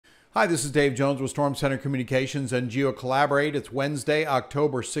Hi, this is Dave Jones with Storm Center Communications and GeoCollaborate. It's Wednesday,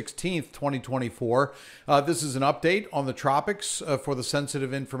 October 16th, 2024. This is an update on the tropics for the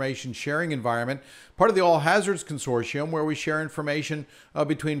sensitive information sharing environment, part of the All Hazards Consortium, where we share information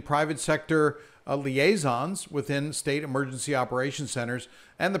between private sector liaisons within state emergency operation centers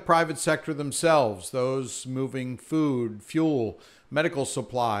and the private sector themselves, those moving food, fuel, medical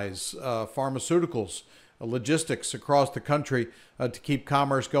supplies, pharmaceuticals, logistics across the country to keep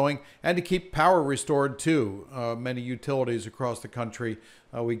commerce going and to keep power restored too. Many utilities across the country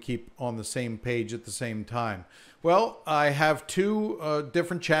we keep on the same page at the same time. Well, I have two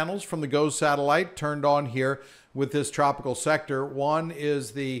different channels from the GOES satellite turned on here with this tropical sector. One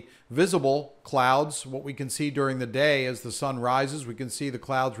is the visible clouds, what we can see during the day as the sun rises. We can see the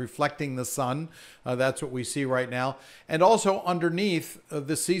clouds reflecting the sun. That's what we see right now. And also underneath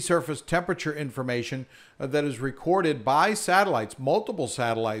the sea surface temperature information that is recorded by satellites, multiple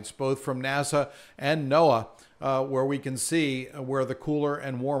satellites, both from NASA and NOAA, where we can see where the cooler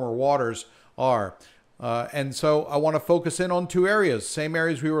and warmer waters are. And so I want to focus in on two areas, same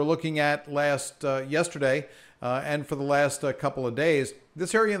areas we were looking at yesterday and for the last couple of days.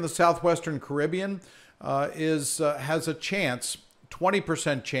 This area in the southwestern Caribbean has a chance,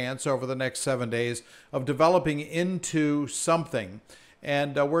 20% chance over the next 7 days of developing into something.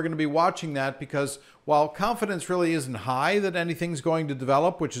 And we're going to be watching that because while confidence really isn't high that anything's going to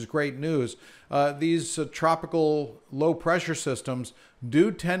develop, which is great news, these tropical low pressure systems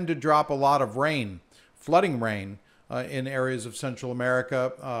do tend to drop a lot of rain, flooding rain in areas of Central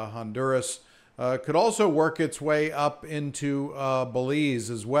America. Honduras could also work its way up into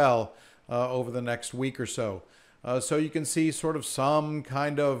Belize as well over the next week or so. So you can see sort of some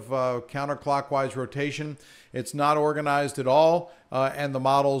kind of counterclockwise rotation. It's not organized at all, and the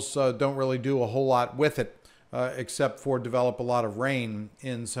models don't really do a whole lot with it, except for develop a lot of rain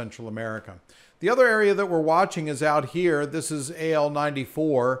in Central America. The other area that we're watching is out here. This is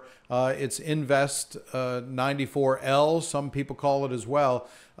AL94. It's Invest 94L, some people call it as well.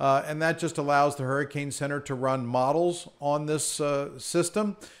 And that just allows the Hurricane Center to run models on this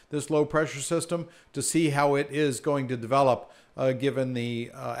system, this low pressure system, to see how it is going to develop given the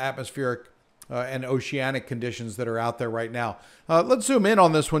atmospheric and oceanic conditions that are out there right now. Let's zoom in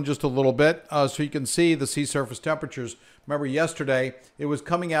on this one just a little bit so you can see the sea surface temperatures. Remember yesterday, it was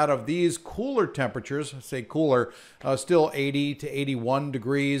coming out of these cooler temperatures, I say cooler, still 80 to 81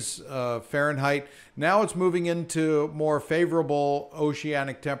 degrees Fahrenheit. Now it's moving into more favorable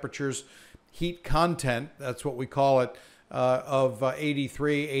oceanic temperatures, heat content, that's what we call it, of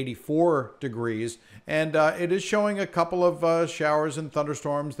 83, 84 degrees. And it is showing a couple of showers and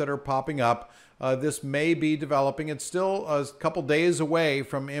thunderstorms that are popping up. This may be developing. It's still a couple days away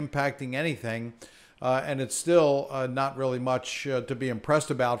from impacting anything. And it's still not really much to be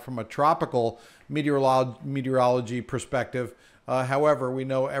impressed about from a tropical meteorology perspective. However, we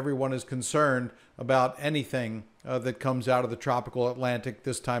know everyone is concerned about anything that comes out of the tropical Atlantic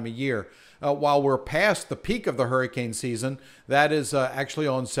this time of year. While we're past the peak of the hurricane season, that is actually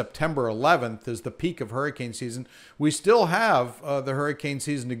on September 11th is the peak of hurricane season, we still have the hurricane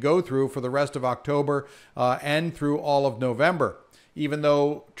season to go through for the rest of October and through all of November. Even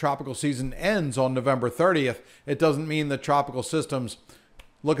though tropical season ends on November 30th, it doesn't mean that tropical systems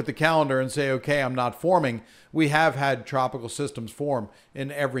look at the calendar and say, okay, I'm not forming. We have had tropical systems form in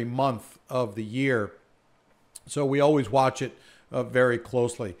every month of the year. So we always watch it very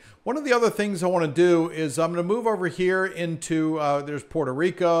closely. One of the other things I want to do is I'm going to move over here into, there's Puerto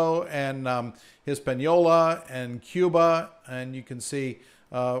Rico and Hispaniola and Cuba, and you can see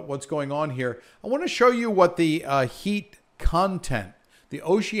what's going on here. I want to show you what the heat content, the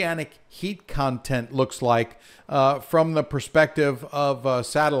oceanic heat content looks like from the perspective of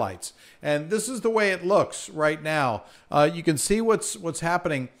satellites. And this is the way it looks right now. You can see what's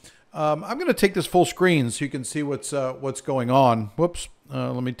happening. I'm going to take this full screen so you can see what's going on. Whoops.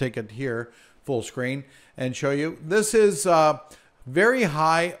 Let me take it here, full screen, and show you. This is very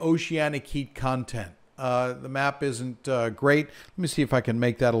high oceanic heat content. The map isn't great. Let me see if I can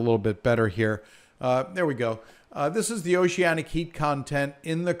make that a little bit better here. There we go. This is the oceanic heat content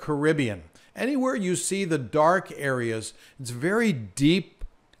in the Caribbean. Anywhere you see the dark areas, it's very deep,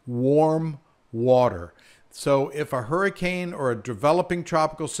 warm water. So if a hurricane or a developing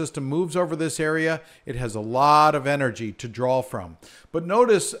tropical system moves over this area, it has a lot of energy to draw from. But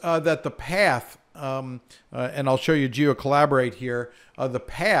notice that the path, and I'll show you GeoCollaborate here, the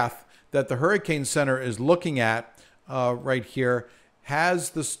path that the Hurricane Center is looking at right here has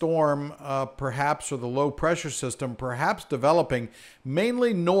the storm perhaps, or the low pressure system perhaps developing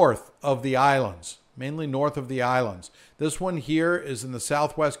mainly north of the islands. mainly north of the islands. This one here is in the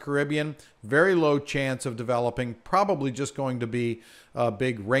southwest Caribbean. Very low chance of developing, probably just going to be a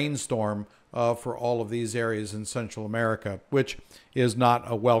big rainstorm for all of these areas in Central America, which is not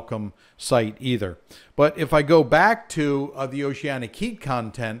a welcome sight either. But if I go back to the oceanic heat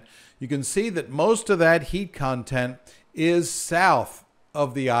content, you can see that most of that heat content is south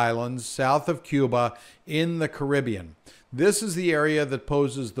of the islands, south of Cuba, in the Caribbean. This is the area that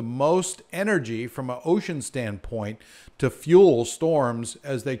poses the most energy from an ocean standpoint to fuel storms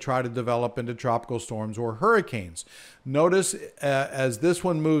as they try to develop into tropical storms or hurricanes. Notice as this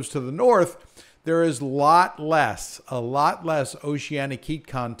one moves to the north, there is a lot less oceanic heat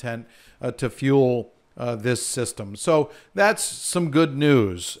content to fuel this system. So that's some good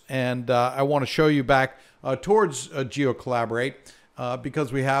news. And I want to show you back towards GeoCollaborate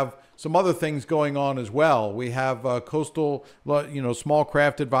because we have some other things going on as well. We have coastal, small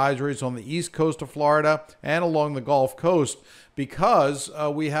craft advisories on the east coast of Florida and along the Gulf Coast because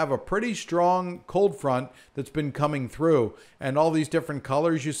we have a pretty strong cold front that's been coming through. And all these different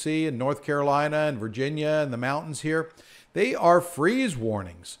colors you see in North Carolina and Virginia and the mountains here, they are freeze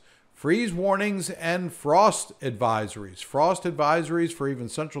warnings. Freeze warnings and frost advisories. Frost advisories for even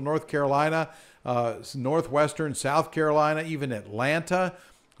central North Carolina, northwestern South Carolina, even Atlanta.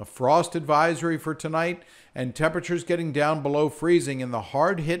 A frost advisory for tonight, and temperatures getting down below freezing in the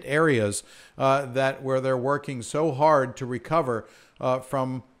hard-hit areas where they're working so hard to recover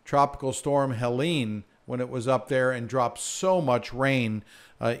from Tropical Storm Helene when it was up there and dropped so much rain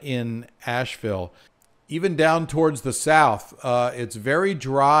in Asheville. Even down towards the south, it's very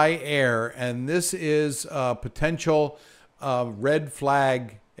dry air, and this is potential red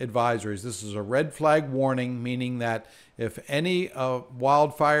flag advisories. This is a red flag warning, meaning that if any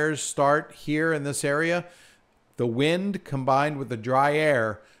wildfires start here in this area, the wind combined with the dry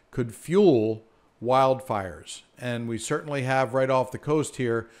air could fuel wildfires. And we certainly have right off the coast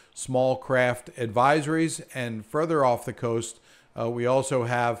here small craft advisories, and further off the coast we also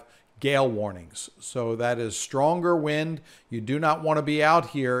have gale warnings. So that is stronger wind. You do not want to be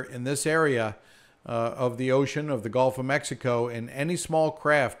out here in this area of the ocean, of the Gulf of Mexico, in any small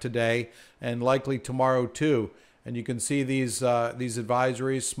craft today and likely tomorrow too. And you can see these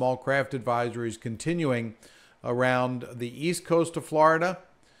advisories, small craft advisories, continuing around the east coast of Florida,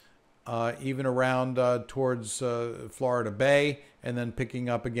 even around towards Florida Bay, and then picking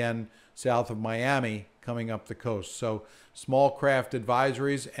up again south of Miami, coming up the coast. So small craft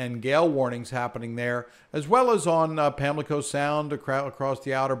advisories and gale warnings happening there, as well as on Pamlico Sound across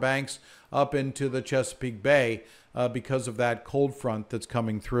the Outer Banks up into the Chesapeake Bay because of that cold front that's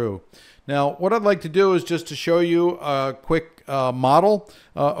coming through. Now, what I'd like to do is just to show you a quick model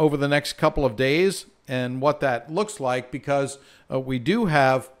over the next couple of days and what that looks like, because we do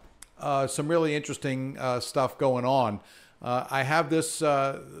have some really interesting stuff going on. I have this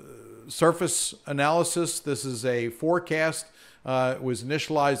surface analysis. This is a forecast. It was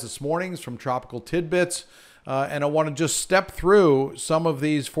initialized this morning from Tropical Tidbits. And I want to just step through some of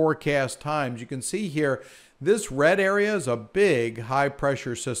these forecast times. You can see here, this red area is a big high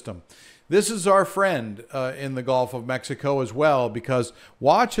pressure system. This is our friend in the Gulf of Mexico as well, because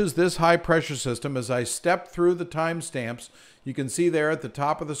watch as this high pressure system, as I step through the timestamps, you can see there at the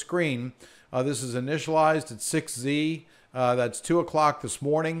top of the screen, this is initialized at 6Z. That's 2 o'clock this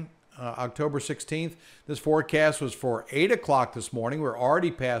morning. October 16th. This forecast was for 8 o'clock this morning. We're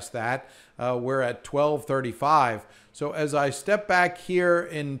already past that. We're at 12:35. So as I step back here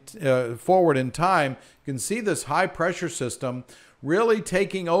forward in time, you can see this high pressure system really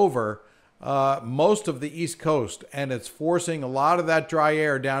taking over most of the East Coast, and it's forcing a lot of that dry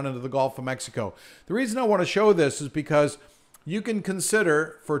air down into the Gulf of Mexico. The reason I want to show this is because you can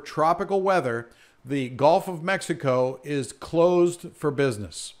consider, for tropical weather, the Gulf of Mexico is closed for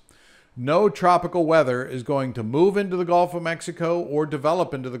business. No tropical weather is going to move into the Gulf of Mexico or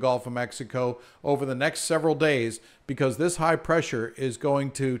develop into the Gulf of Mexico over the next several days, because this high pressure is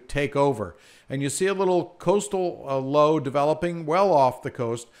going to take over. And you see a little coastal low developing well off the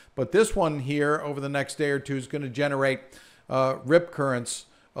coast, but this one here over the next day or two is going to generate rip currents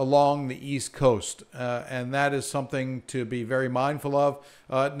along the East Coast. And that is something to be very mindful of.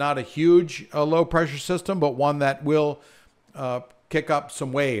 Not a huge low pressure system, but one that will kick up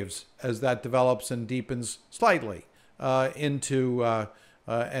some waves as that develops and deepens slightly into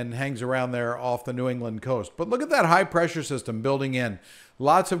and hangs around there off the New England coast. But look at that high pressure system building in.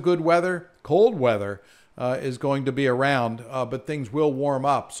 Lots of good weather. Cold weather is going to be around, but things will warm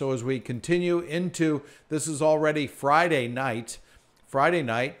up. So as we continue into, this is already Friday night,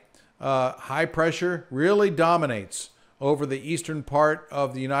 high pressure really dominates over the eastern part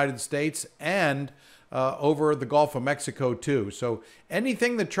of the United States and over the Gulf of Mexico too. So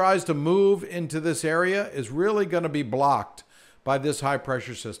anything that tries to move into this area is really going to be blocked by this high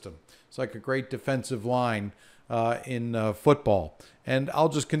pressure system. It's like a great defensive line in football. And I'll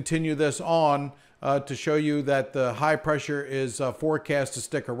just continue this on to show you that the high pressure is forecast to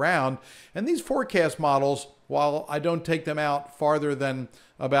stick around. And these forecast models, while I don't take them out farther than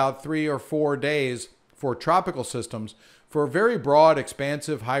about 3 or 4 days for tropical systems, for very broad,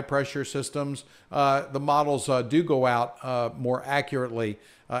 expansive, high-pressure systems, the models do go out more accurately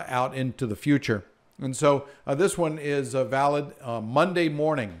out into the future. And so this one is valid Monday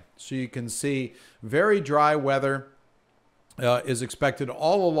morning. So you can see very dry weather is expected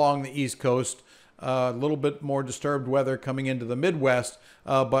all along the East Coast. A little bit more disturbed weather coming into the Midwest.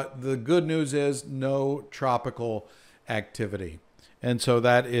 But the good news is no tropical activity. And so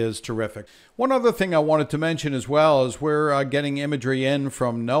that is terrific. One other thing I wanted to mention as well is we're getting imagery in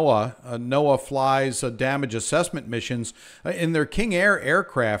from NOAA. NOAA flies damage assessment missions in their King Air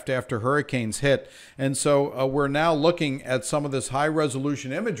aircraft after hurricanes hit. And so we're now looking at some of this high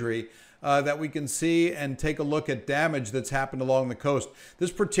resolution imagery that we can see and take a look at damage that's happened along the coast.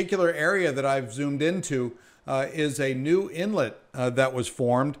 This particular area that I've zoomed into is a new inlet that was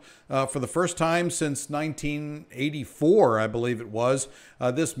formed for the first time since 1984, I believe it was.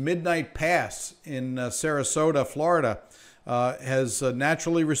 This Midnight Pass in Sarasota, Florida, has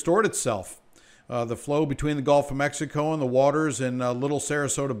naturally restored itself. The flow between the Gulf of Mexico and the waters in Little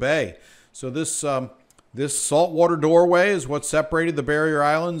Sarasota Bay. So this saltwater doorway is what separated the barrier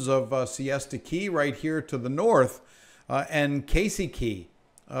islands of Siesta Key right here to the north and Casey Key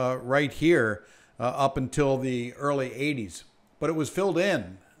right here up until the early 80s. But it was filled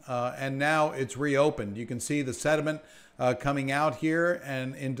in and now it's reopened. You can see the sediment coming out here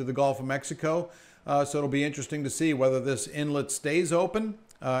and into the Gulf of Mexico. So it'll be interesting to see whether this inlet stays open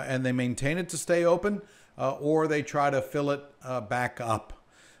and they maintain it to stay open or they try to fill it back up.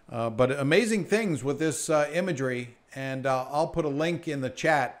 But amazing things with this imagery, and I'll put a link in the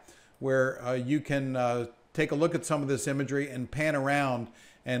chat where you can take a look at some of this imagery and pan around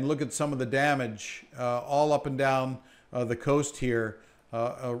and look at some of the damage all up and down the coast here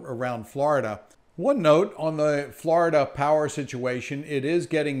around Florida. One note on the Florida power situation, it is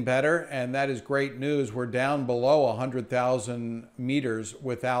getting better, and that is great news. We're down below 100,000 meters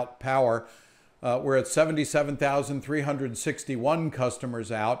without power. We're at 77,361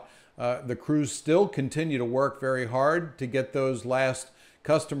 customers out. The crews still continue to work very hard to get those last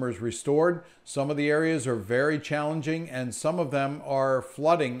customers restored. Some of the areas are very challenging and some of them are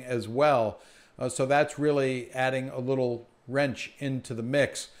flooding as well. So that's really adding a little wrench into the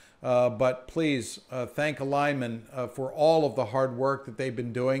mix. But please thank a lineman for all of the hard work that they've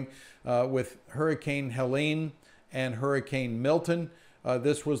been doing with Hurricane Helene and Hurricane Milton.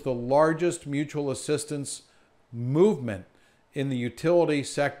 This was the largest mutual assistance movement in the utility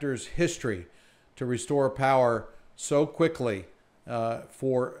sector's history to restore power so quickly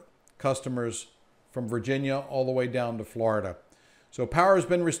for customers from Virginia all the way down to Florida. So power has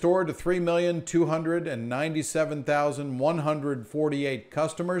been restored to 3,297,148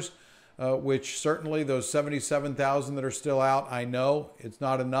 customers, which certainly those 77,000 that are still out, I know it's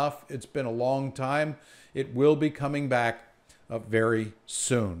not enough. It's been a long time. It will be coming back very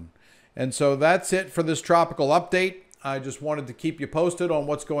soon. And so that's it for this tropical update. I just wanted to keep you posted on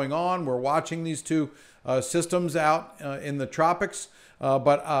what's going on. We're watching these two systems out in the tropics,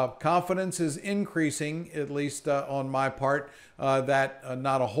 but confidence is increasing, at least on my part, that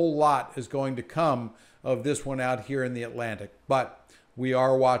not a whole lot is going to come of this one out here in the Atlantic. But we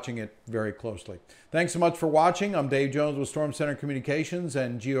are watching it very closely. Thanks so much for watching. I'm Dave Jones with Storm Center Communications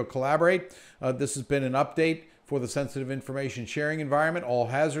and GeoCollaborate. This has been an update for the Sensitive Information Sharing Environment All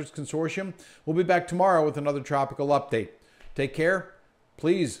Hazards Consortium. We'll be back tomorrow with another tropical update. Take care.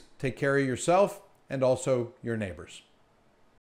 Please take care of yourself and also your neighbors.